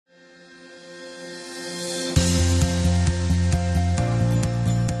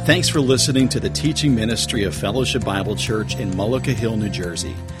Thanks for listening to the teaching ministry of Fellowship Bible Church in Mullica Hill, New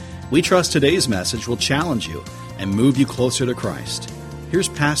Jersey. We trust today's message will challenge you and move you closer to Christ. Here's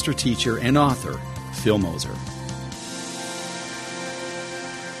pastor, teacher, and author, Phil Moser.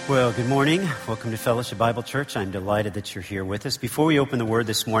 Well, good morning. Welcome to Fellowship Bible Church. I'm delighted that you're here with us. Before we open the Word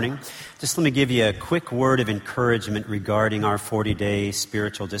this morning, just let me give you a quick word of encouragement regarding our 40-day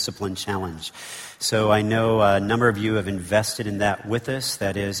spiritual discipline challenge. So I know a number of you have invested in that with us.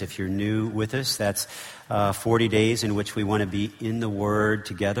 That is, if you're new with us, that's 40 days in which we want to be in the Word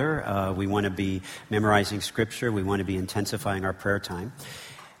together. We want to be memorizing Scripture. We want to be intensifying our prayer time.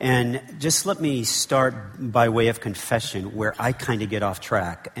 And just let me start by way of confession where I kind of get off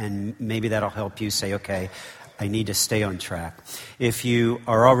track, and maybe that'll help you say, okay, I need to stay on track. If you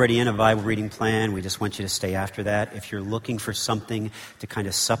are already in a Bible reading plan, we just want you to stay after that. If you're looking for something to kind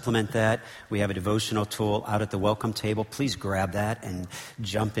of supplement that, we have a devotional tool out at the welcome table. Please grab that and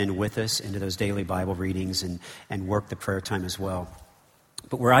jump in with us into those daily Bible readings and work the prayer time as well.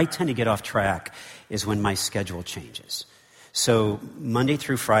 But where I tend to get off track is when my schedule changes. So Monday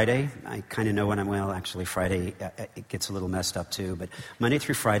through Friday, I kind of know what Friday, it gets a little messed up too, but Monday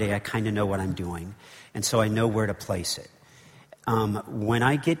through Friday, I kind of know what I'm doing, and so I know where to place it. When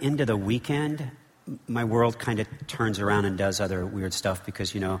I get into the weekend, my world kind of turns around and does other weird stuff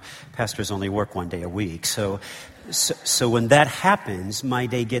because, pastors only work one day a week. So when that happens, my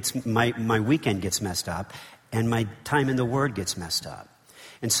weekend gets messed up, and my time in the Word gets messed up.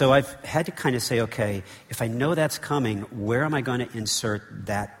 And so I've had to kind of say, okay, if I know that's coming, where am I going to insert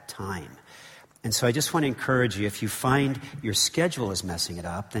that time? And so I just want to encourage you, if you find your schedule is messing it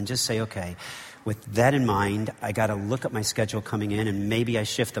up, then just say, okay, with that in mind, I got to look at my schedule coming in, and maybe I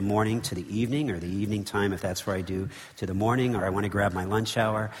shift the morning to the evening, or the evening time, if that's where I do, to the morning, or I want to grab my lunch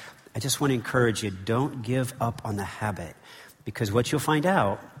hour. I just want to encourage you, don't give up on the habit, because what you'll find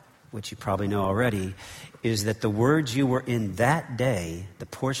out, which you probably know already, is that the words you were in that day, the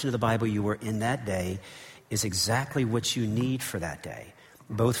portion of the Bible you were in that day, is exactly what you need for that day,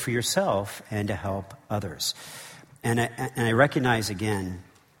 both for yourself and to help others. And I recognize, again,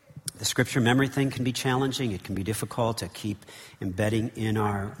 the Scripture memory thing can be challenging. It can be difficult to keep embedding in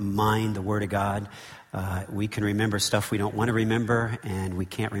our mind the Word of God. We can remember stuff we don't want to remember, and we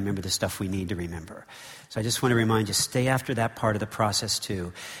can't remember the stuff we need to remember. So I just want to remind you, stay after that part of the process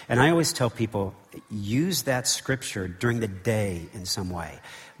too. And I always tell people, use that Scripture during the day in some way.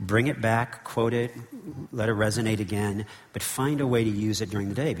 Bring it back, quote it, let it resonate again, but find a way to use it during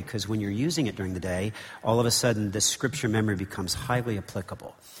the day, because when you're using it during the day, all of a sudden the Scripture memory becomes highly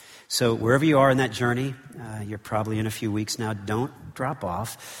applicable. So wherever you are in that journey, you're probably in a few weeks now, don't drop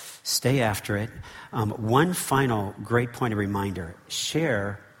off. Stay after it. One final great point of reminder,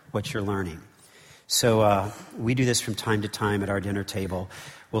 share what you're learning. So we do this from time to time at our dinner table.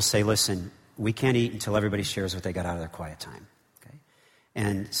 We'll say, listen, we can't eat until everybody shares what they got out of their quiet time. Okay?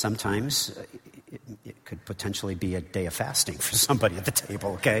 And sometimes it could potentially be a day of fasting for somebody at the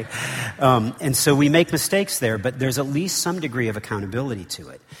table, okay? And so we make mistakes there, but there's at least some degree of accountability to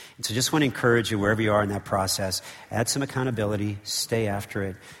it. And so just want to encourage you, wherever you are in that process, add some accountability, stay after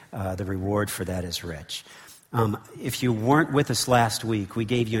it. The reward for that is rich. If you weren't with us last week, we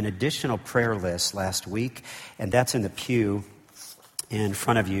gave you an additional prayer list last week, and that's in the pew in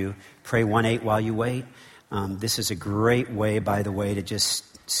front of you. Pray 1-8 while you wait. This is a great way, by the way, to just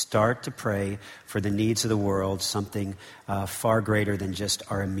start to pray for the needs of the world, something far greater than just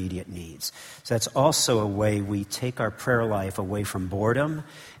our immediate needs. So that's also a way we take our prayer life away from boredom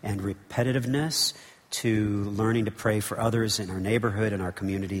and repetitiveness to learning to pray for others in our neighborhood, in our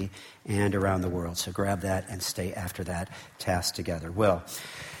community, and around the world. So grab that and stay after that task together. Well,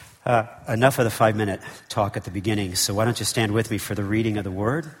 enough of the 5-minute talk at the beginning, so why don't you stand with me for the reading of the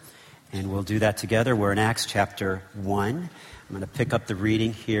Word, and we'll do that together. We're in Acts chapter 1. I'm going to pick up the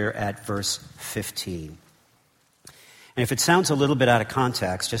reading here at verse 15. And if it sounds a little bit out of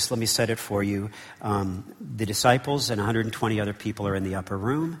context, just let me set it for you. The disciples and 120 other people are in the upper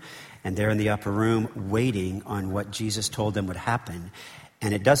room, and they're in the upper room waiting on what Jesus told them would happen.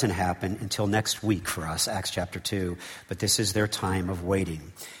 And it doesn't happen until next week for us, Acts chapter 2. But this is their time of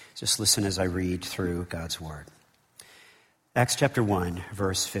waiting. Just listen as I read through God's Word. Acts chapter 1,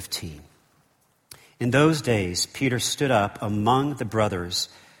 verse 15. In those days, Peter stood up among the brothers.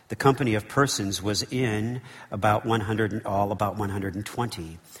 The company of persons was in about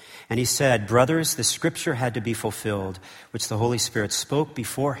 120. And he said, brothers, the scripture had to be fulfilled, which the Holy Spirit spoke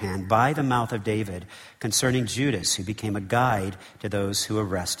beforehand by the mouth of David concerning Judas, who became a guide to those who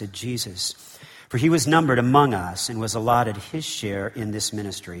arrested Jesus. For he was numbered among us and was allotted his share in this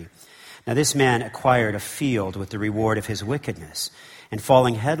ministry. Now this man acquired a field with the reward of his wickedness, and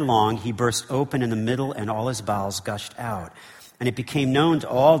falling headlong, he burst open in the middle, and all his bowels gushed out. And it became known to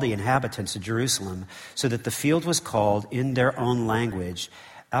all the inhabitants of Jerusalem, so that the field was called in their own language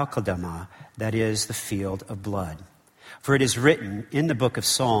Al-Qadamah, that is, the field of blood. For it is written in the book of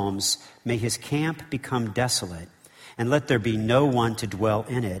Psalms, may his camp become desolate, and let there be no one to dwell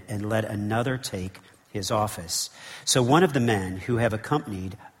in it, and let another take his office. So one of the men who have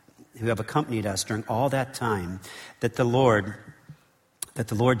accompanied us during all that time, that the Lord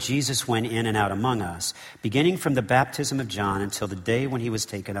Jesus went in and out among us, beginning from the baptism of John until the day when he was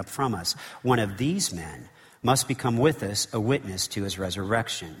taken up from us. One of these men must become with us a witness to his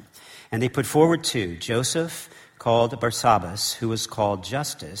resurrection. And they put forward two, Joseph, called Barsabbas, who was called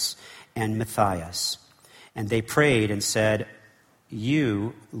Justus, and Matthias. And they prayed and said,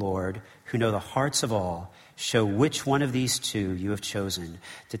 you, Lord, who know the hearts of all, show which one of these two you have chosen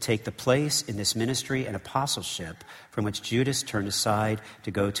to take the place in this ministry and apostleship from which Judas turned aside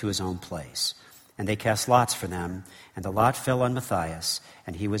to go to his own place. And they cast lots for them, and the lot fell on Matthias,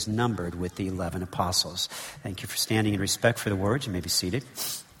 and he was numbered with the 11 apostles. Thank you for standing in respect for the word. You may be seated.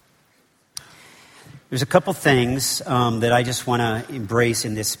 There's a couple things that I just want to embrace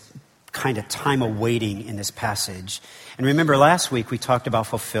in this kind of time of waiting in this passage. And remember, last week we talked about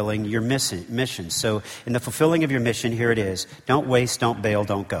fulfilling your mission. So in the fulfilling of your mission, here it is. Don't waste, don't bail,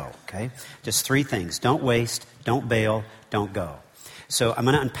 don't go. Okay? Just three things. Don't waste, don't bail, don't go. So I'm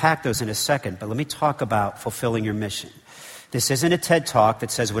going to unpack those in a second, but let me talk about fulfilling your mission. This isn't a TED Talk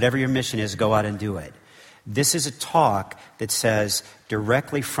that says whatever your mission is, go out and do it. This is a talk that says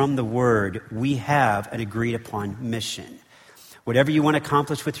directly from the Word, we have an agreed upon mission. Whatever you want to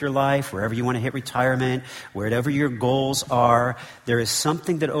accomplish with your life, wherever you want to hit retirement, wherever your goals are, there is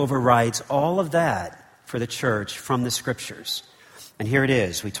something that overrides all of that for the church from the Scriptures. And here it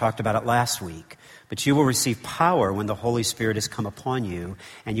is. We talked about it last week. But you will receive power when the Holy Spirit has come upon you,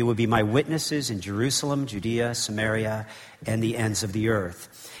 and you will be my witnesses in Jerusalem, Judea, Samaria, and the ends of the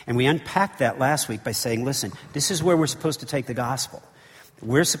earth. And we unpacked that last week by saying, listen, this is where we're supposed to take the gospel.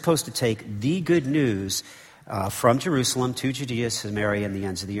 We're supposed to take the good news from Jerusalem to Judea, Samaria, and the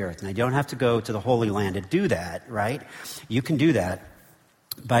ends of the earth. Now, you don't have to go to the Holy Land to do that, right? You can do that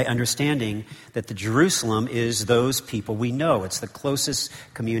by understanding that the Jerusalem is those people we know. It's the closest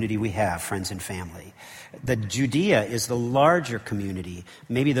community we have, friends and family. The Judea is the larger community,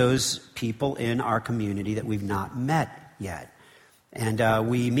 maybe those people in our community that we've not met yet. And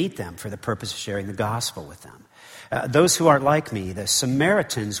we meet them for the purpose of sharing the gospel with them. Those who aren't like me, the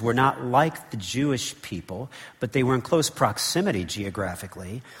Samaritans were not like the Jewish people, but they were in close proximity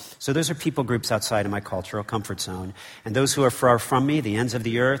geographically. So those are people groups outside of my cultural comfort zone. And those who are far from me, the ends of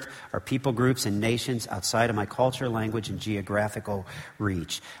the earth, are people groups and nations outside of my culture, language, and geographical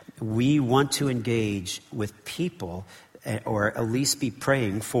reach. We want to engage with people, or at least be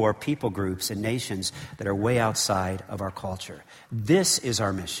praying for people groups and nations that are way outside of our culture. This is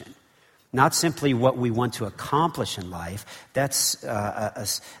our mission. Not simply what we want to accomplish in life. That's a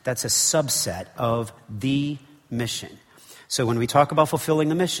subset of the mission. So when we talk about fulfilling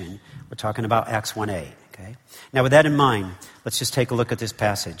the mission, we're talking about Acts 1:8. Okay. Now with that in mind, let's just take a look at this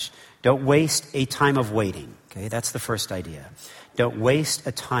passage. Don't waste a time of waiting. Okay, that's the first idea. Don't waste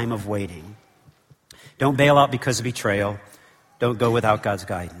a time of waiting. Don't bail out because of betrayal. Don't go without God's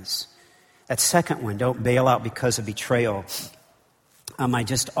guidance. That second one, don't bail out because of betrayal. I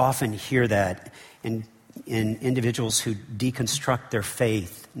just often hear that in individuals who deconstruct their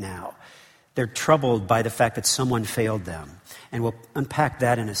faith now. They're troubled by the fact that someone failed them. And we'll unpack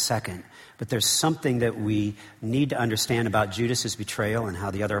that in a second. But there's something that we need to understand about Judas's betrayal and how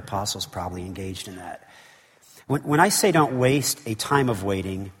the other apostles probably engaged in that. When I say don't waste a time of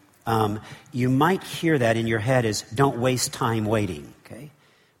waiting, you might hear that in your head as don't waste time waiting. Okay?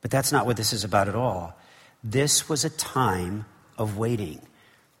 But that's not what this is about at all. This was a time of waiting.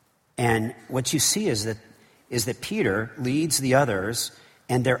 And what you see is that Peter leads the others,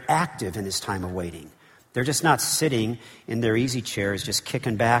 and they're active in this time of waiting. They're just not sitting in their easy chairs just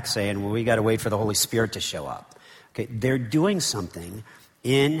kicking back saying, well, we got to wait for the Holy Spirit to show up. Okay, they're doing something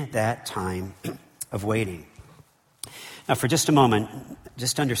in that time of waiting. Now, for just a moment,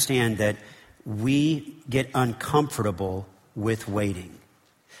 just understand that we get uncomfortable with waiting.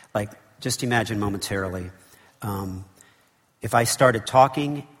 Like, just imagine momentarily, if I started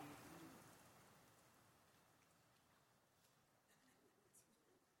talking,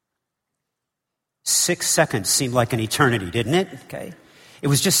 six seconds seemed like an eternity, didn't it? Okay. It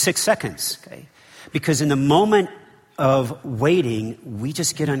was just 6 seconds, okay? Because in the moment of waiting, we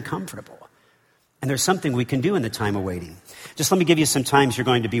just get uncomfortable. And there's something we can do in the time of waiting. Just let me give you some times you're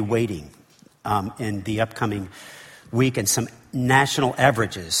going to be waiting in the upcoming week and some national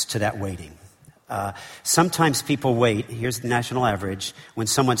averages to that waiting. Sometimes people wait. Here's the national average. When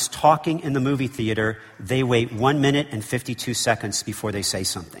someone's talking in the movie theater, they wait 1 minute and 52 seconds before they say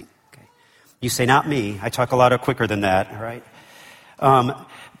something. Okay. You say, not me. I talk a lot quicker than that, all right?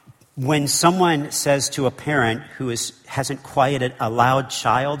 When someone says to a parent who hasn't quieted a loud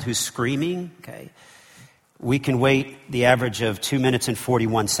child who's screaming, okay, we can wait the average of 2 minutes and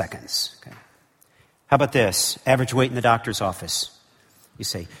 41 seconds. Okay. How about this? Average wait in the doctor's office. You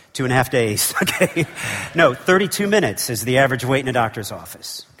say 2.5 days. Okay. No, 32 minutes is the average wait in a doctor's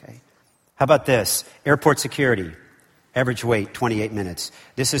office. Okay. How about this? Airport security. Average wait, 28 minutes.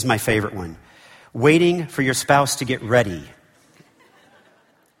 This is my favorite one. Waiting for your spouse to get ready.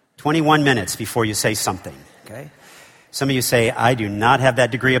 21 minutes before you say something, okay? Some of you say, I do not have that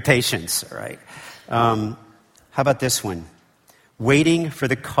degree of patience, all right? How about this one? Waiting for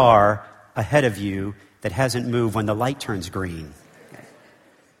the car ahead of you that hasn't moved when the light turns green. Okay.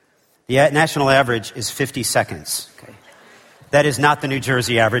 The national average is 50 seconds, okay? That is not the New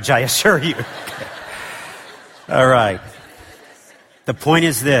Jersey average, I assure you. Okay. All right. The point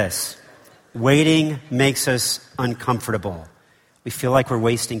is this. Waiting makes us uncomfortable. We feel like we're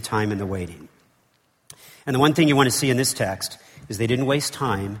wasting time in the waiting. And the one thing you want to see in this text is they didn't waste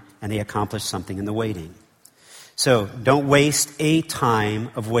time and they accomplished something in the waiting. So don't waste a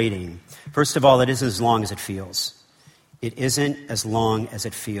time of waiting. First of all, it isn't as long as it feels. It isn't as long as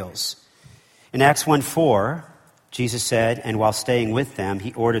it feels. In Acts 1:4, Jesus said, and while staying with them,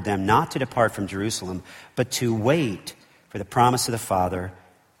 he ordered them not to depart from Jerusalem, but to wait for the promise of the Father,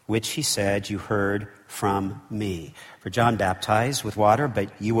 which he said, you heard from me. For John baptized with water, but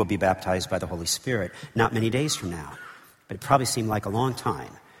you will be baptized by the Holy Spirit not many days from now. But it probably seemed like a long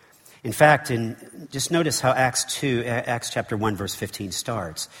time. In fact, just notice how Acts chapter 1, verse 15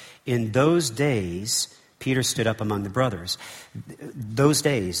 starts. In those days, Peter stood up among the brothers. Those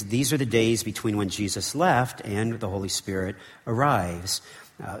days, these are the days between when Jesus left and the Holy Spirit arrives.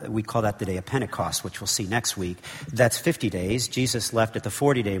 We call that the day of Pentecost, which we'll see next week. That's 50 days. Jesus left at the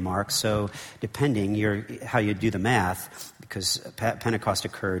 40-day mark, so depending how you do the math, because Pentecost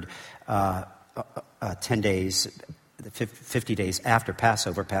occurred 10 days, 50 days after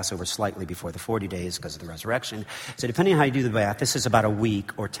Passover slightly before the 40 days because of the resurrection. So depending on how you do the math, this is about a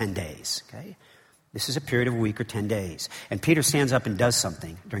week or 10 days, okay? This is a period of a week or 10 days. And Peter stands up and does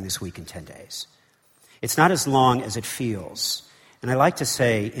something during this week and 10 days. It's not as long as it feels. And I like to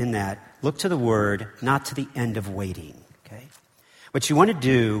say in that, look to the word, not to the end of waiting, okay? What you want to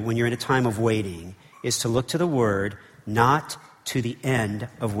do when you're in a time of waiting is to look to the word, not to the end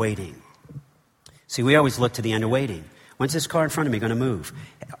of waiting. See, we always look to the end of waiting. When's this car in front of me going to move?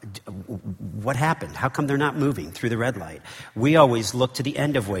 What happened? How come they're not moving through the red light? We always look to the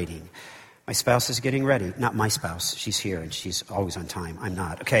end of waiting. My spouse is getting ready. Not my spouse. She's here and she's always on time. I'm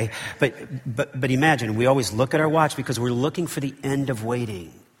not, okay? But imagine, we always look at our watch because we're looking for the end of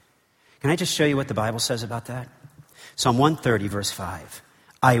waiting. Can I just show you what the Bible says about that? Psalm 130, verse 5.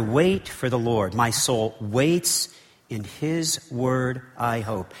 I wait for the Lord. My soul waits. In his word I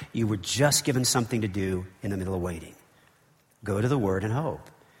hope. You were just given something to do in the middle of waiting. Go to the word and hope.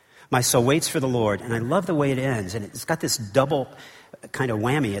 My soul waits for the Lord. And I love the way it ends. And it's got this double kind of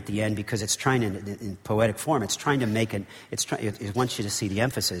whammy at the end because it's trying to, in poetic form, it's trying to make it, it wants you to see the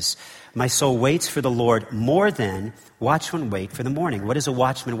emphasis. My soul waits for the Lord more than watchmen wait for the morning. What is a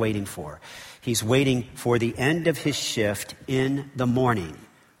watchman waiting for? He's waiting for the end of his shift in the morning.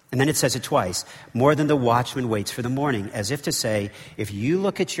 And then it says it twice, more than the watchman waits for the morning, as if to say, if you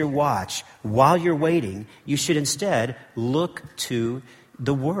look at your watch while you're waiting, you should instead look to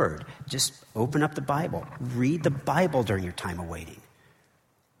the Word. Just open up the Bible. Read the Bible during your time of waiting.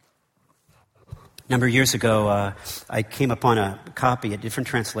 A number of years ago, I came upon a copy, a different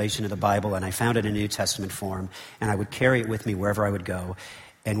translation of the Bible, and I found it in New Testament form, and I would carry it with me wherever I would go.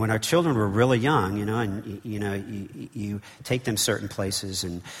 And when our children were really young, you take them certain places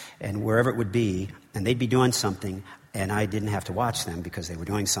and wherever it would be, and they'd be doing something, and I didn't have to watch them because they were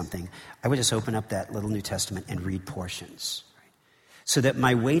doing something, I would just open up that little New Testament and read portions. Right? So that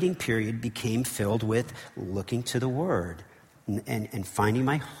my waiting period became filled with looking to the Word and finding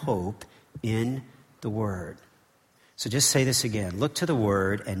my hope in the Word. So just say this again. Look to the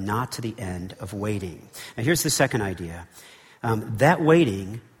Word and not to the end of waiting. Now here's the second idea.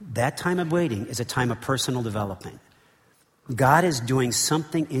 That time of waiting is a time of personal development. God is doing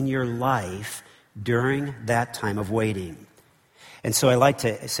something in your life during that time of waiting. And so I like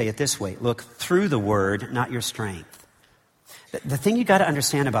to say it this way. Look through the Word, not your strength. The thing you got to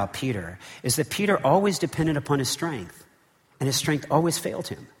understand about Peter is that Peter always depended upon his strength, and his strength always failed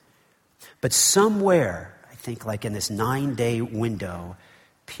him. But somewhere, I think like in this 9-day window,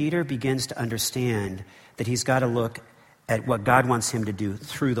 Peter begins to understand that he's got to look at what God wants him to do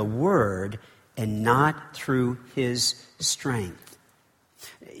through the Word and not through his strength.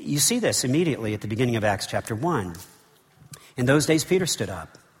 You see this immediately at the beginning of Acts chapter 1. In those days, Peter stood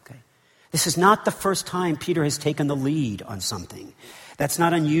up. Okay? This is not the first time Peter has taken the lead on something. That's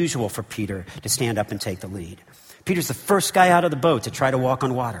not unusual for Peter to stand up and take the lead. Peter's the first guy out of the boat to try to walk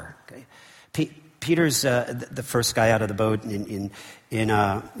on water. Okay? Peter's the first guy out of the boat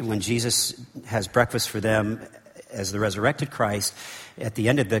when Jesus has breakfast for them as the resurrected Christ at the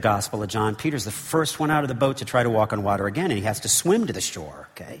end of the Gospel of John. Peter's the first one out of the boat to try to walk on water again, and he has to swim to the shore.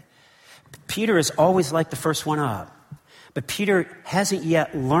 Okay? Peter is always like the first one up. But Peter hasn't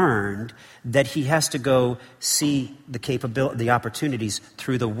yet learned that he has to go see the opportunities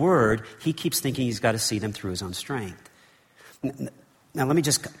through the Word. He keeps thinking he's got to see them through his own strength. Now, let me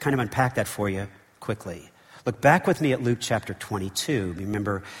just kind of unpack that for you quickly. Look back with me at Luke chapter 22.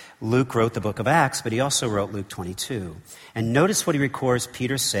 Remember, Luke wrote the book of Acts, but he also wrote Luke 22. And notice what he records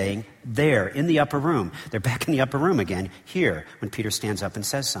Peter saying there in the upper room. They're back in the upper room again here when Peter stands up and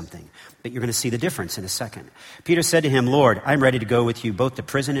says something. But you're going to see the difference in a second. Peter said to him, "Lord, I'm ready to go with you both to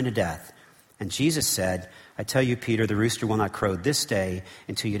prison and to death." And Jesus said, "I tell you, Peter, the rooster will not crow this day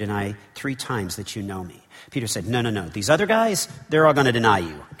until you deny 3 times that you know me." Peter said, No. These other guys, they're all going to deny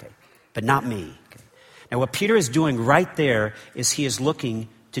you, okay? But not me. Okay? Now, what Peter is doing right there is he is looking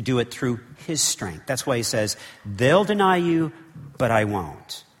to do it through his strength. That's why he says, they'll deny you, but I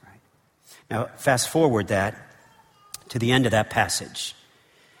won't. Right? Now, fast forward that to the end of that passage.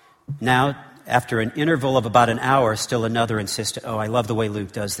 Now, after an interval of about an hour, still another insisted. Oh, I love the way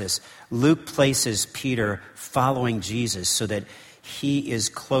Luke does this. Luke places Peter following Jesus so that he is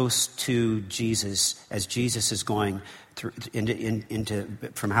close to Jesus as Jesus is going through into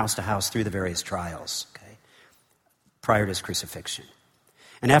from house to house through the various trials, okay, prior to his crucifixion.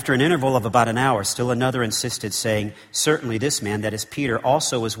 And after an interval of about an hour, still another insisted, saying, "Certainly this man," that is Peter,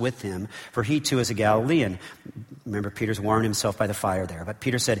 "also was with him, for he too is a Galilean." Remember, Peter's warming himself by the fire there. But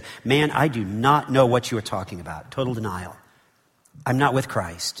Peter said, "Man, I do not know what you are talking about." Total denial. "I'm not with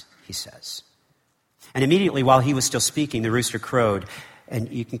Christ," he says. And immediately while he was still speaking, the rooster crowed. And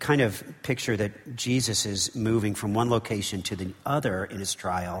you can kind of picture that Jesus is moving from one location to the other in his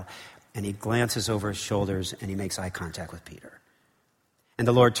trial. And he glances over his shoulders and he makes eye contact with Peter. And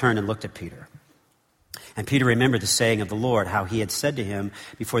the Lord turned and looked at Peter. And Peter remembered the saying of the Lord, how he had said to him,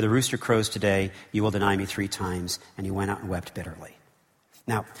 "Before the rooster crows today, you will deny me 3 times." And he went out and wept bitterly.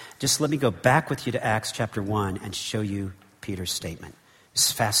 Now, just let me go back with you to Acts chapter 1 and show you Peter's statement.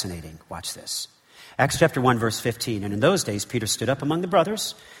 It's fascinating. Watch this. Acts chapter 1, verse 15. "And in those days, Peter stood up among the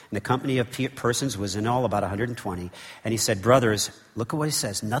brothers, and the company of persons was in all about 120. And he said, 'Brothers,'" look at what he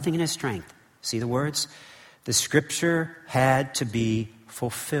says, "nothing in his strength." See the words? "The scripture had to be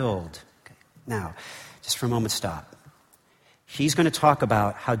fulfilled." Okay. Now, just for a moment, stop. He's going to talk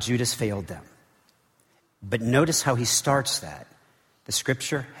about how Judas failed them. But notice how he starts that. The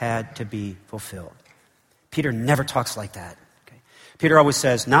scripture had to be fulfilled. Peter never talks like that. Peter always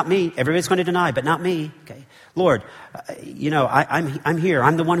says, "Not me. Everybody's going to deny, but not me." Okay, "Lord, I'm here.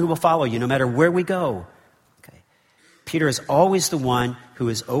 I'm the one who will follow you no matter where we go." Okay, Peter is always the one who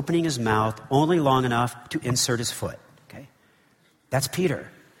is opening his mouth only long enough to insert his foot. Okay, that's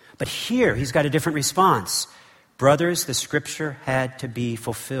Peter. But here he's got a different response. "Brothers, the scripture had to be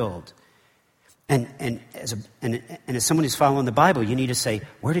fulfilled." And as someone who's following the Bible, you need to say,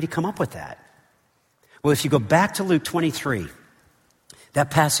 where did he come up with that? Well, if you go back to Luke 23. That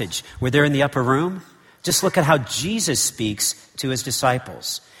passage where they're in the upper room, just look at how Jesus speaks to his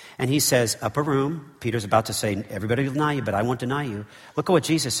disciples. And he says, upper room, Peter's about to say, "Everybody will deny you, but I won't deny you." Look at what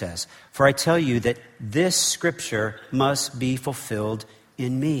Jesus says. "For I tell you that this scripture must be fulfilled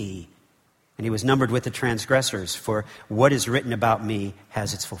in me." And he was numbered with the transgressors, for what is written about me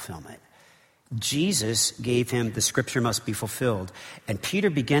has its fulfillment. Jesus gave him the scripture must be fulfilled. And Peter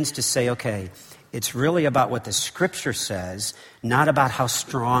begins to say, okay, it's really about what the scripture says, not about how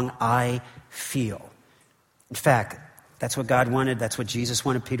strong I feel. In fact, that's what God wanted. That's what Jesus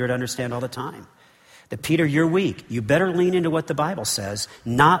wanted Peter to understand all the time. That, Peter, you're weak. You better lean into what the Bible says,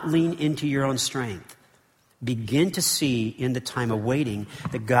 not lean into your own strength. Begin to see in the time of waiting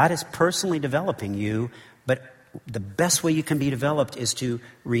that God is personally developing you, but the best way you can be developed is to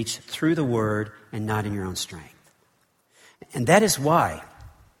reach through the Word and not in your own strength. And that is why,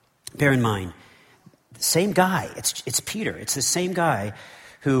 bear in mind, the same guy, it's Peter, it's the same guy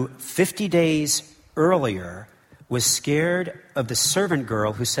who 50 days earlier was scared of the servant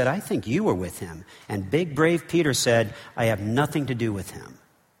girl who said, I think you were with him. And big, brave Peter said, I have nothing to do with him.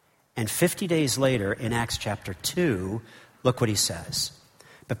 And 50 days later, in Acts chapter 2, look what he says.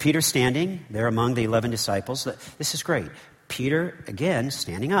 But Peter standing there among the 11 disciples, this is great. Peter, again,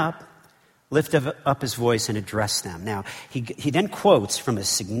 standing up, lifted up his voice and addressed them. Now, he then quotes from a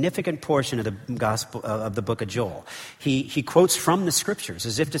significant portion of the gospel of the book of Joel. He quotes from the scriptures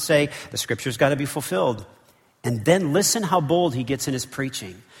as if to say, the scriptures got to be fulfilled. And then listen how bold he gets in his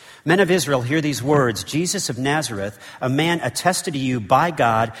preaching. Men of Israel, hear these words. Jesus of Nazareth, a man attested to you by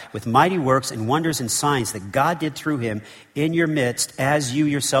God with mighty works and wonders and signs that God did through him in your midst, as you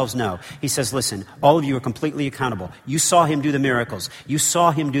yourselves know. He says, listen, all of you are completely accountable. You saw him do the miracles. You saw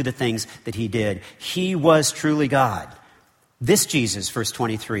him do the things that he did. He was truly God. This Jesus, verse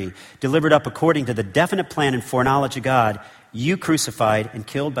 23, delivered up according to the definite plan and foreknowledge of God, you crucified and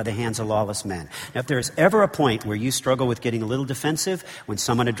killed by the hands of lawless men. Now, if there is ever a point where you struggle with getting a little defensive when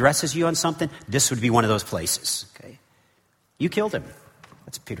someone addresses you on something, this would be one of those places. Okay, you killed him.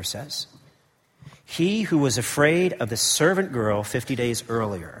 That's what Peter says. He who was afraid of the servant girl 50 days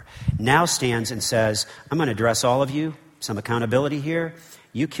earlier now stands and says, I'm going to address all of you. Some accountability here.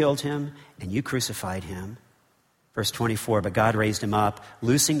 You killed him and you crucified him. Verse 24, but God raised him up,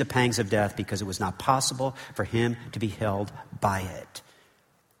 loosing the pangs of death because it was not possible for him to be held by it.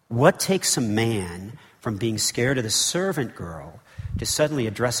 What takes a man from being scared of the servant girl to suddenly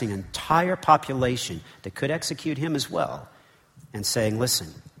addressing an entire population that could execute him as well and saying, listen,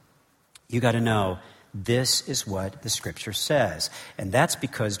 you got to know this is what the scripture says. And that's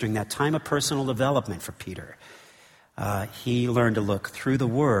because during that time of personal development for Peter, he learned to look through the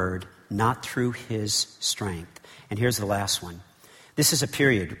word, not through his strength. And here's the last one. This is a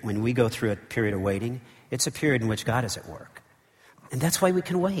period, when we go through a period of waiting, it's a period in which God is at work. And that's why we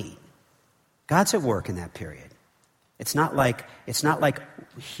can wait. God's at work in that period. It's not like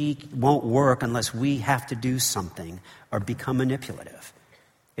he won't work unless we have to do something or become manipulative.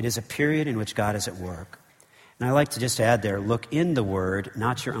 It is a period in which God is at work. And I like to just add there, look in the word,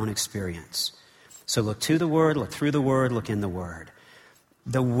 not your own experience. So look to the word, look through the word, look in the word.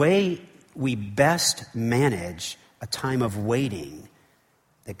 The way we best manage a time of waiting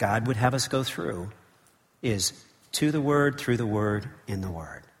that God would have us go through is to the word, through the word, in the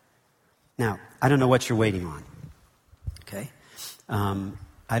word. Now, I don't know what you're waiting on, okay?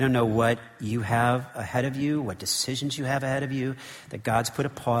 I don't know what you have ahead of you, what decisions you have ahead of you that God's put a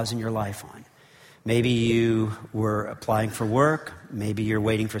pause in your life on. Maybe you were applying for work. Maybe you're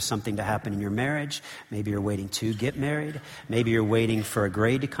waiting for something to happen in your marriage. Maybe you're waiting to get married. Maybe you're waiting for a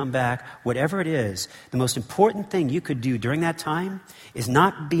grade to come back. Whatever it is, the most important thing you could do during that time is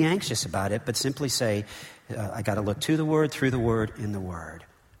not be anxious about it, but simply say, I got to look to the word, through the word, in the word.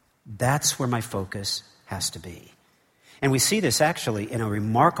 That's where my focus has to be. And we see this actually in a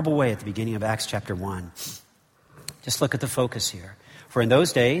remarkable way at the beginning of Acts chapter 1. Just look at the focus here. For in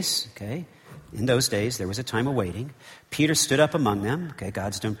those days, in those days, there was a time of waiting. Peter stood up among them. Okay,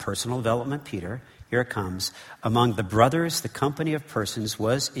 God's done personal development. Peter, here it comes. Among the brothers, the company of persons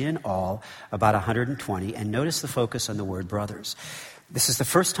was in all about 120. And notice the focus on the word brothers. This is the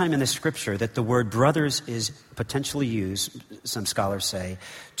first time in the scripture that the word brothers is potentially used, some scholars say,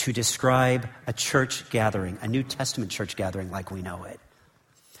 to describe a church gathering, a New Testament church gathering like we know it.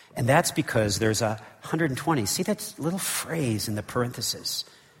 And that's because there's 120. See that little phrase in the parenthesis?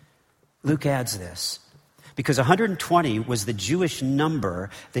 Luke adds this because 120 was the Jewish number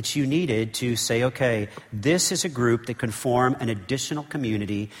that you needed to say, okay, this is a group that can form an additional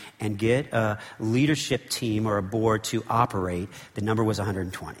community and get a leadership team or a board to operate. The number was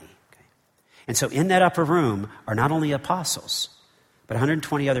 120. Okay? And so in that upper room are not only apostles, but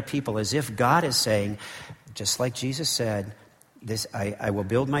 120 other people, as if God is saying, just like Jesus said, I will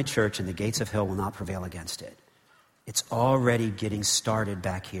build my church and the gates of hell will not prevail against it. It's already getting started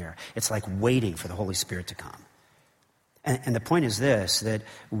back here. It's like waiting for the Holy Spirit to come. And the point is this, that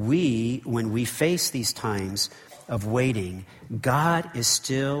when we face these times of waiting, God is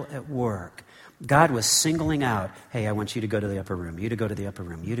still at work. God was singling out, hey, I want you to go to the upper room, you to go to the upper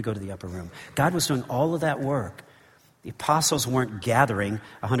room, you to go to the upper room. God was doing all of that work. The apostles weren't gathering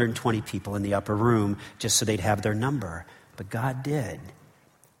 120 people in the upper room just so they'd have their number, but God did.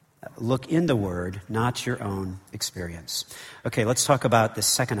 Look in the word, not your own experience. Okay, let's talk about the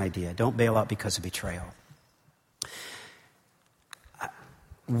second idea. Don't bail out because of betrayal.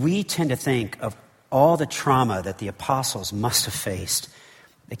 We tend to think of all the trauma that the apostles must have faced.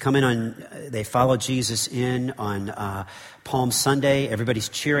 They follow Jesus in on Palm Sunday. Everybody's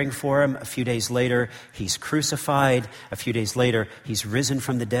cheering for him. A few days later, he's crucified. A few days later, he's risen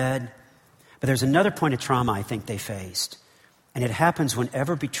from the dead. But there's another point of trauma I think they faced, and it happens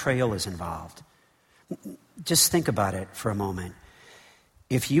whenever betrayal is involved. Just think about it for a moment.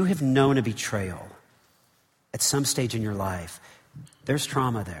 If you have known a betrayal at some stage in your life, there's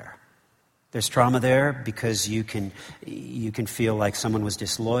trauma there. There's trauma there because you can feel like someone was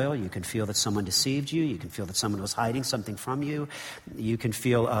disloyal. You can feel that someone deceived you. You can feel that someone was hiding something from you. You can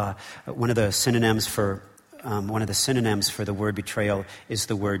feel one of the synonyms for the word betrayal is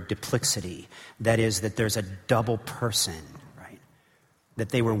the word duplicity. That is, that there's a double person, right? That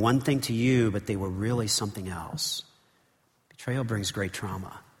they were one thing to you, but they were really something else. Betrayal brings great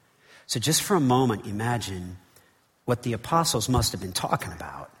trauma. So just for a moment, imagine what the apostles must have been talking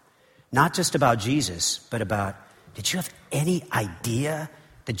about. Not just about Jesus, but about, did you have any idea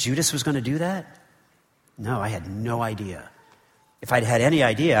that Judas was going to do that? No, I had no idea. If I'd had any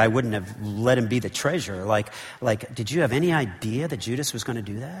idea, I wouldn't have let him be the treasurer. Like, did you have any idea that Judas was going to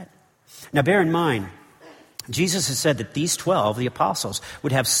do that? Now, bear in mind, Jesus has said that these 12, the apostles,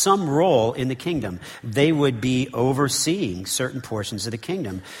 would have some role in the kingdom. They would be overseeing certain portions of the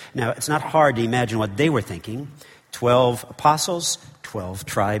kingdom. Now, it's not hard to imagine what they were thinking. 12 apostles, 12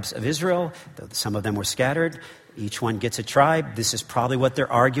 tribes of Israel. Some of them were scattered. Each one gets a tribe. This is probably what they're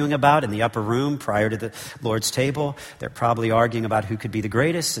arguing about in the upper room prior to the Lord's table. They're probably arguing about who could be the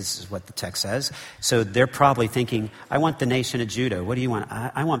greatest. This is what the text says. So they're probably thinking, I want the nation of Judah. What do you want?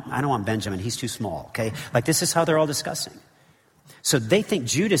 I don't want Benjamin. He's too small. Okay? Like this is how they're all discussing. So they think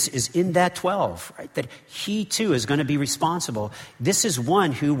Judas is in that 12, right? That he too is going to be responsible. This is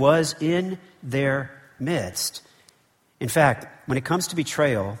one who was in their midst. In fact, when it comes to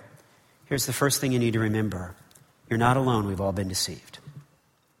betrayal, here's the first thing you need to remember. You're not alone. We've all been deceived.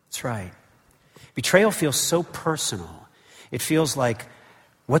 That's right. Betrayal feels so personal. It feels like,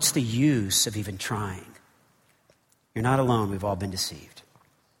 what's the use of even trying? You're not alone. We've all been deceived.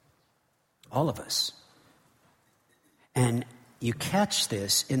 All of us. And you catch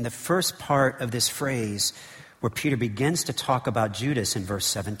this in the first part of this phrase where Peter begins to talk about Judas in verse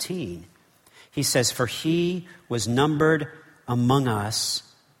 17. He says, for he was numbered among us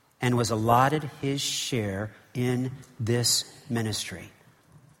and was allotted his share in this ministry.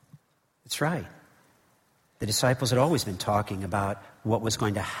 That's right. The disciples had always been talking about what was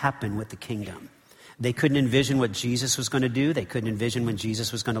going to happen with the kingdom. They couldn't envision what Jesus was going to do. They couldn't envision when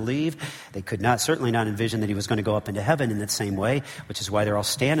Jesus was going to leave. They could certainly not envision that he was going to go up into heaven in that same way, which is why they're all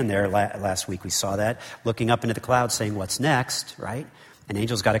standing there. Last week we saw that, looking up into the clouds saying, what's next, right? An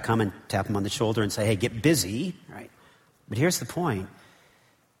angel's got to come and tap him on the shoulder and say, hey, get busy, right? But here's the point.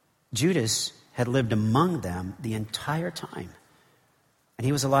 Judas had lived among them the entire time, and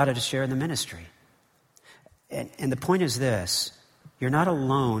he was allotted a share in the ministry. And the point is this. You're not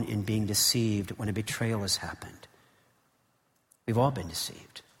alone in being deceived when a betrayal has happened. We've all been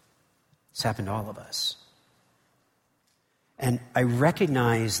deceived. It's happened to all of us. And I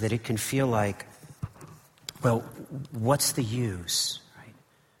recognize that it can feel like, well, what's the use?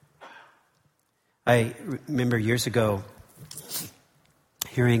 I remember years ago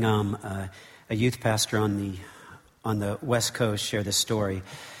hearing a youth pastor on the West Coast share this story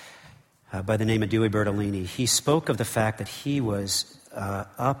by the name of Dewey Bertolini. He spoke of the fact that he was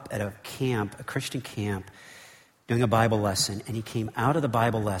up at a camp, a Christian camp, doing a Bible lesson, and he came out of the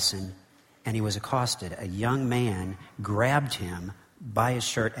Bible lesson and he was accosted. A young man grabbed him by his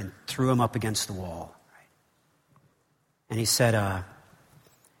shirt and threw him up against the wall. And he said,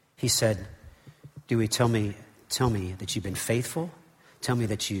 Dewey, tell me that you've been faithful. Tell me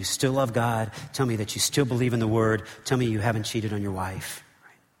that you still love God. Tell me that you still believe in the Word. Tell me you haven't cheated on your wife.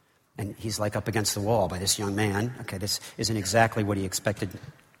 Right? And he's like up against the wall by this young man. Okay, this isn't exactly what he expected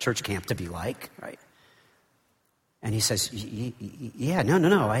church camp to be like, right? And he says, yeah,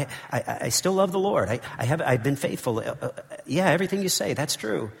 no. I still love the Lord. I've been faithful. Yeah, everything you say, that's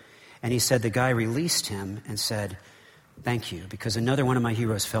true. And he said the guy released him and said, thank you, because another one of my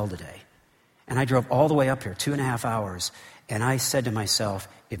heroes fell today. And I drove all the way up here, 2.5 hours, and I said to myself,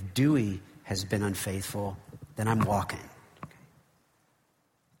 if Dewey has been unfaithful, then I'm walking. Okay.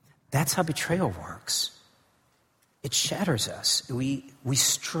 That's how betrayal works. It shatters us. We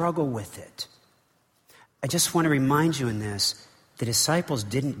struggle with it. I just want to remind you in this, the disciples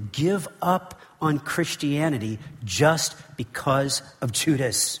didn't give up on Christianity just because of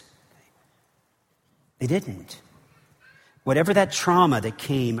Judas. They didn't. Whatever that trauma that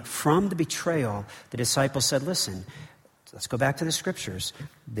came from the betrayal, the disciples said, listen, let's go back to the scriptures.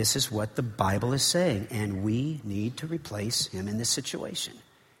 This is what the Bible is saying, and we need to replace him in this situation.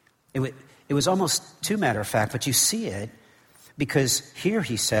 It was almost too matter of fact, but you see it because here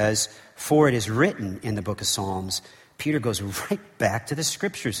he says, for it is written in the book of Psalms. Peter goes right back to the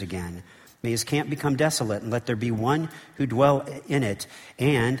scriptures again. May his camp become desolate, and let there be one who dwell in it,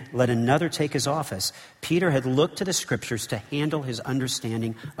 and let another take his office. Peter had looked to the scriptures to handle his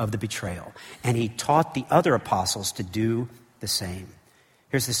understanding of the betrayal, and he taught the other apostles to do the same.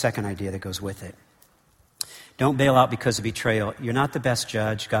 Here's the second idea that goes with it. Don't bail out because of betrayal. You're not the best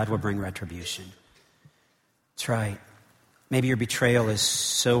judge. God will bring retribution. That's right. Maybe your betrayal is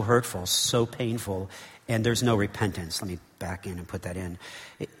so hurtful, so painful, and there's no repentance. Let me back in and put that in.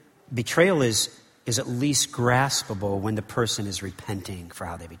 Betrayal is at least graspable when the person is repenting for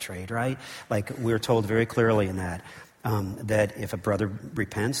how they betrayed, right? Like we're told very clearly in that if a brother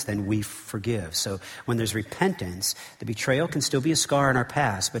repents, then we forgive. So when there's repentance, the betrayal can still be a scar in our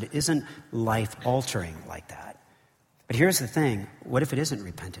past, but it isn't life-altering like that. But here's the thing. What if it isn't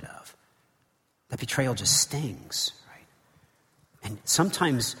repented of? That betrayal just stings, right? And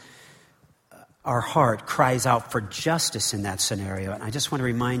sometimes our heart cries out for justice in that scenario. And I just want to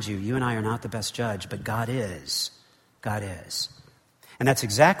remind you, you and I are not the best judge, but God is. God is. And that's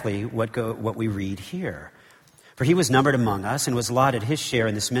exactly what we read here. For he was numbered among us and was allotted his share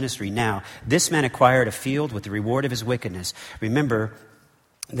in this ministry. Now, this man acquired a field with the reward of his wickedness. Remember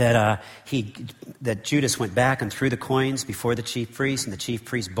that Judas went back and threw the coins before the chief priest, and the chief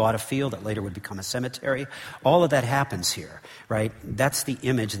priest bought a field that later would become a cemetery. All of that happens here, right? That's the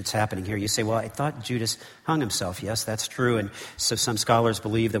image that's happening here. You say, well, I thought Judas hung himself. Yes, that's true. And so some scholars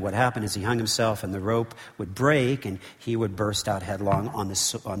believe that what happened is he hung himself and the rope would break and he would burst out headlong on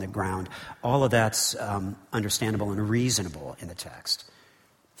the ground. All of that's understandable and reasonable in the text.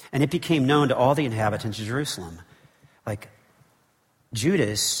 And it became known to all the inhabitants of Jerusalem. Like,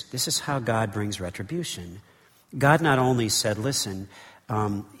 Judas, this is how God brings retribution. God not only said, listen,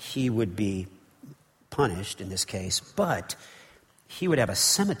 he would be punished in this case, but he would have a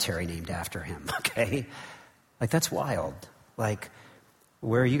cemetery named after him, okay? Like, that's wild. Like,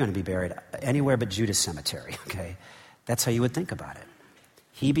 where are you going to be buried? Anywhere but Judas Cemetery, okay? That's how you would think about it.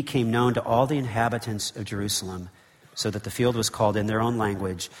 He became known to all the inhabitants of Jerusalem so that the field was called in their own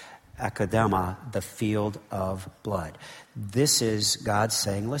language, Akadama, the field of blood. This is God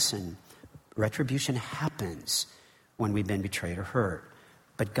saying, listen, retribution happens when we've been betrayed or hurt.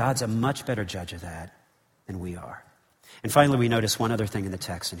 But God's a much better judge of that than we are. And finally, we notice one other thing in the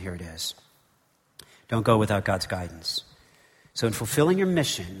text, and here it is. Don't go without God's guidance. So in fulfilling your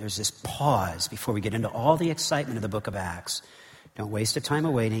mission, there's this pause before we get into all the excitement of the book of Acts. Don't waste a time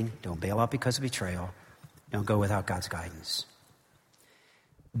awaiting. Don't bail out because of betrayal. Don't go without God's guidance.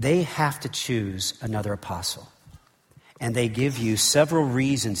 They have to choose another apostle. And they give you several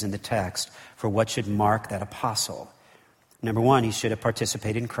reasons in the text for what should mark that apostle. Number one, he should have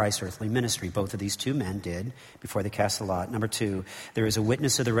participated in Christ's earthly ministry. Both of these two men did before they cast the lot. Number two, there is a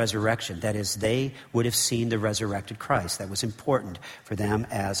witness of the resurrection. That is, they would have seen the resurrected Christ. That was important for them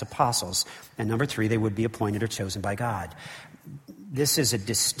as apostles. And number three, they would be appointed or chosen by God. This is a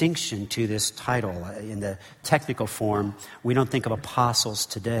distinction to this title. In the technical form, we don't think of apostles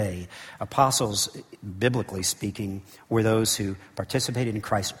today. Apostles, biblically speaking, were those who participated in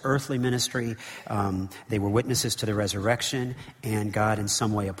Christ's earthly ministry. They were witnesses to the resurrection, and God in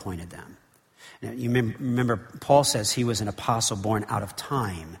some way appointed them. Now, you remember, Paul says he was an apostle born out of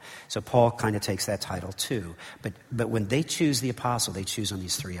time. So Paul kind of takes that title too. But when they choose the apostle, they choose on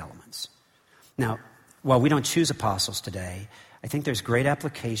these three elements. Now, while we don't choose apostles today, I think there's great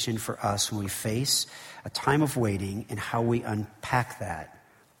application for us when we face a time of waiting and how we unpack that.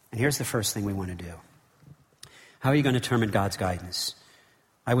 And here's the first thing we want to do. How are you going to determine God's guidance?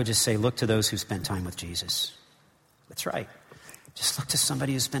 I would just say, look to those who spent time with Jesus. That's right. Just look to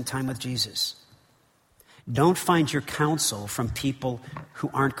somebody who spent time with Jesus. Don't find your counsel from people who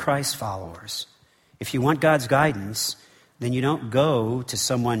aren't Christ followers. If you want God's guidance, then you don't go to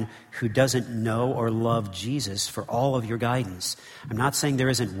someone who doesn't know or love Jesus for all of your guidance. I'm not saying there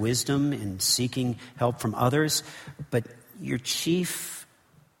isn't wisdom in seeking help from others, but your chief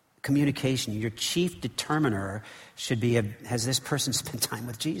communication, your chief determiner should be, has this person spent time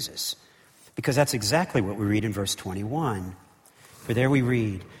with Jesus? Because that's exactly what we read in verse 21. For there we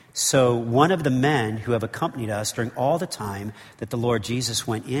read, so one of the men who have accompanied us during all the time that the Lord Jesus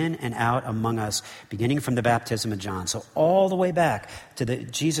went in and out among us, beginning from the baptism of John. So all the way back to the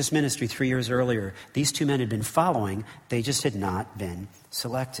Jesus ministry 3 years earlier, these two men had been following. They just had not been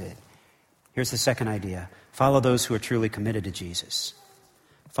selected. Here's the second idea. Follow those who are truly committed to Jesus.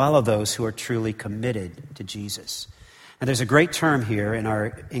 Follow those who are truly committed to Jesus. And there's a great term here in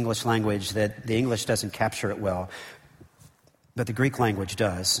our English language that the English doesn't capture it well, but the Greek language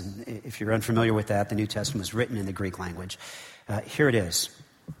does. And if you're unfamiliar with that, the New Testament was written in the Greek language. Here it is.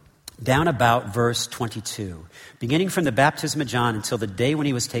 down about verse 22. Beginning from the baptism of John until the day when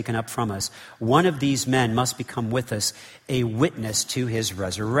he was taken up from us, one of these men must become with us a witness to his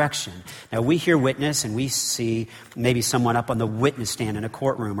resurrection. Now, we hear witness and we see maybe someone up on the witness stand in a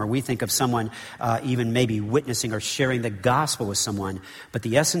courtroom, or we think of someone even maybe witnessing or sharing the gospel with someone. But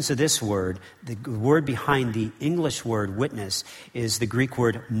the essence of this word, the word behind the English word witness, is the Greek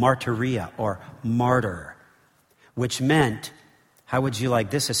word martyria, or martyr, which meant, how would you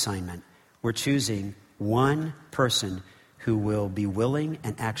like this assignment? We're choosing one person who will be willing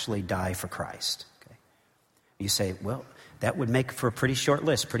and actually die for Christ. Okay? You say, well, that would make for a pretty short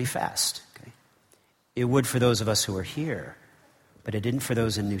list, pretty fast. Okay? It would for those of us who are here, but it didn't for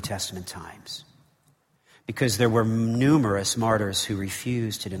those in New Testament times. Because there were numerous martyrs who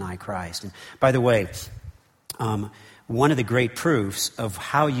refused to deny Christ. And by the way, one of the great proofs of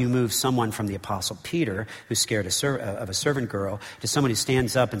how you move someone from the Apostle Peter, who's scared of a servant girl, to someone who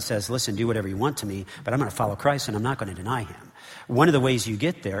stands up and says, listen, do whatever you want to me, but I'm going to follow Christ and I'm not going to deny him. One of the ways you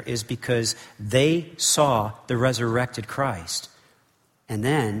get there is because they saw the resurrected Christ. And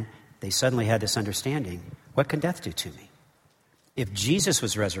then they suddenly had this understanding, what can death do to me? If Jesus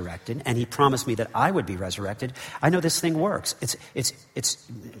was resurrected and he promised me that I would be resurrected, I know this thing works. It's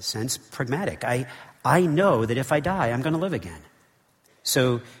in a sense pragmatic. I know that if I die, I'm going to live again.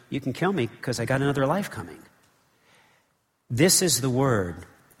 So you can kill me because I got another life coming. This is the word,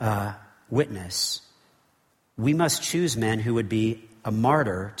 witness. We must choose men who would be a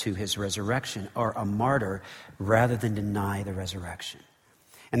martyr to his resurrection, or a martyr rather than deny the resurrection.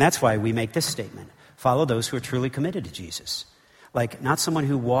 And that's why we make this statement: follow those who are truly committed to Jesus. Like, not someone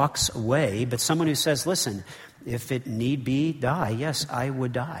who walks away, but someone who says, listen, if it need be, die. Yes, I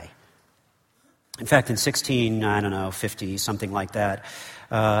would die. In fact, in 50, something like that,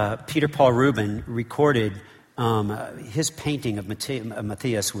 Peter Paul Rubin recorded his painting of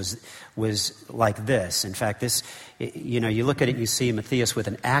Matthias was like this. In fact, this, you look at it and you see Matthias with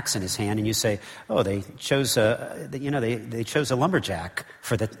an axe in his hand, and you say, oh, they chose they chose a lumberjack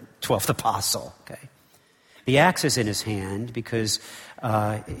for the 12th apostle. Okay. The axe is in his hand because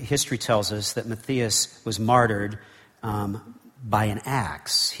history tells us that Matthias was martyred by an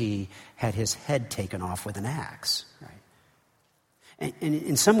axe. He had his head taken off with an axe. Right? And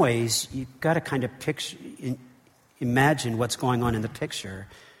in some ways, you've got to kind of imagine what's going on in the picture,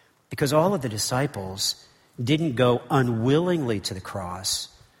 because all of the disciples didn't go unwillingly to the cross.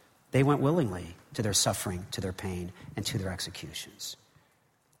 They went willingly to their suffering, to their pain, and to their executions.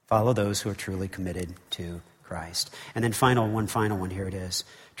 Follow those who are truly committed to Christ. And then one final one, here it is.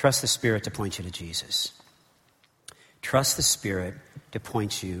 Trust the Spirit to point you to Jesus. Trust the Spirit to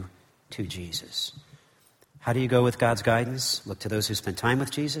point you to Jesus. How do you go with God's guidance? Look to those who spend time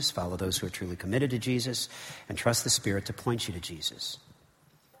with Jesus, follow those who are truly committed to Jesus, and trust the Spirit to point you to Jesus.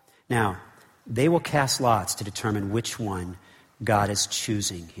 Now, they will cast lots to determine which one God is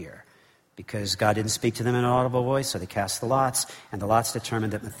choosing here, because God didn't speak to them in an audible voice, so they cast the lots, and the lots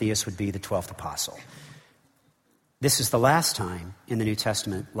determined that Matthias would be the 12th apostle. This is the last time in the New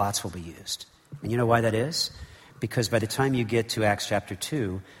Testament lots will be used. And you know why that is? Because by the time you get to Acts chapter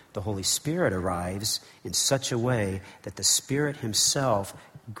 2, the Holy Spirit arrives in such a way that the Spirit himself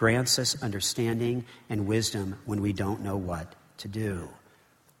grants us understanding and wisdom when we don't know what to do.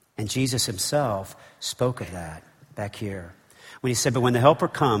 And Jesus himself spoke of that back here, when he said, but when the Helper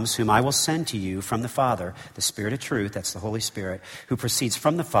comes, whom I will send to you from the Father, the Spirit of truth, that's the Holy Spirit, who proceeds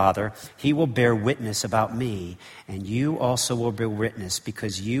from the Father, he will bear witness about me, and you also will bear witness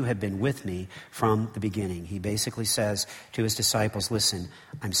because you have been with me from the beginning. He basically says to his disciples, listen,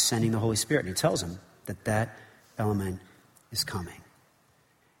 I'm sending the Holy Spirit. And he tells them that element is coming.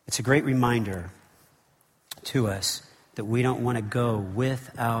 It's a great reminder to us that we don't want to go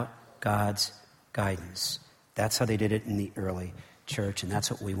without God's guidance. That's how they did it in the early church, and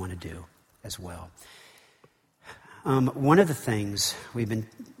that's what we want to do as well. One of the things we've been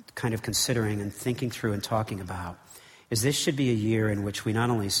kind of considering and thinking through and talking about is this should be a year in which we not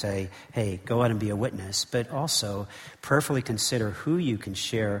only say, hey, go out and be a witness, but also prayerfully consider who you can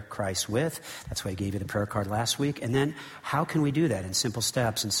share Christ with. That's why I gave you the prayer card last week. And then how can we do that in simple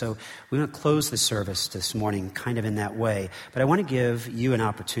steps? And so we want to close the service this morning kind of in that way. But I want to give you an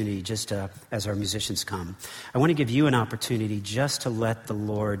opportunity just as our musicians come, I want to give you an opportunity just to let the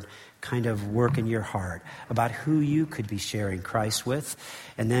Lord kind of work in your heart about who you could be sharing Christ with.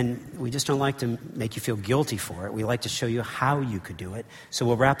 And then we just don't like to make you feel guilty for it. We like to show you how you could do it. So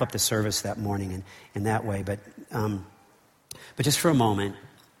we'll wrap up the service that morning in that way. But just for a moment,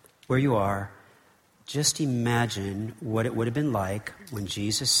 where you are, just imagine what it would have been like when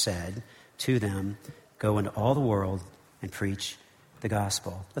Jesus said to them, go into all the world and preach the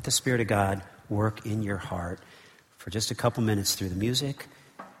gospel. Let the Spirit of God work in your heart for just a couple minutes through the music,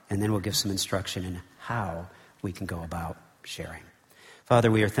 and then we'll give some instruction in how we can go about sharing.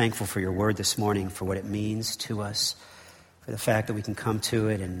 Father, we are thankful for your word this morning, for what it means to us, for the fact that we can come to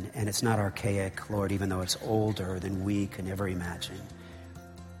it, and it's not archaic, Lord, even though it's older than we can ever imagine.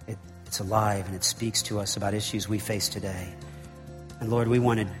 It's alive, and it speaks to us about issues we face today. And Lord, we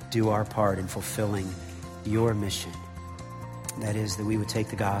want to do our part in fulfilling your mission. That is, that we would take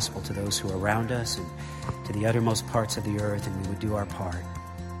the gospel to those who are around us and to the uttermost parts of the earth, and we would do our part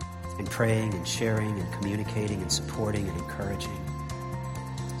in praying and sharing and communicating and supporting and encouraging.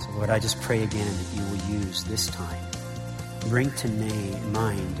 So Lord, I just pray again that you will use this time. Bring to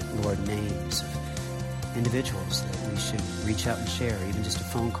mind, Lord, names of individuals that we should reach out and share, even just a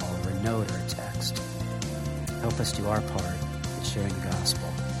phone call or a note or a text. Help us do our part in sharing the gospel.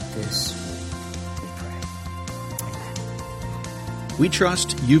 This we pray. Amen. We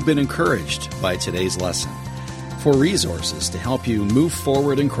trust you've been encouraged by today's lesson. For resources to help you move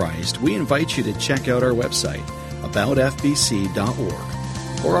forward in Christ, we invite you to check out our website,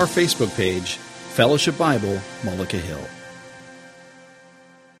 aboutfbc.org, or our Facebook page, Fellowship Bible, Mullica Hill.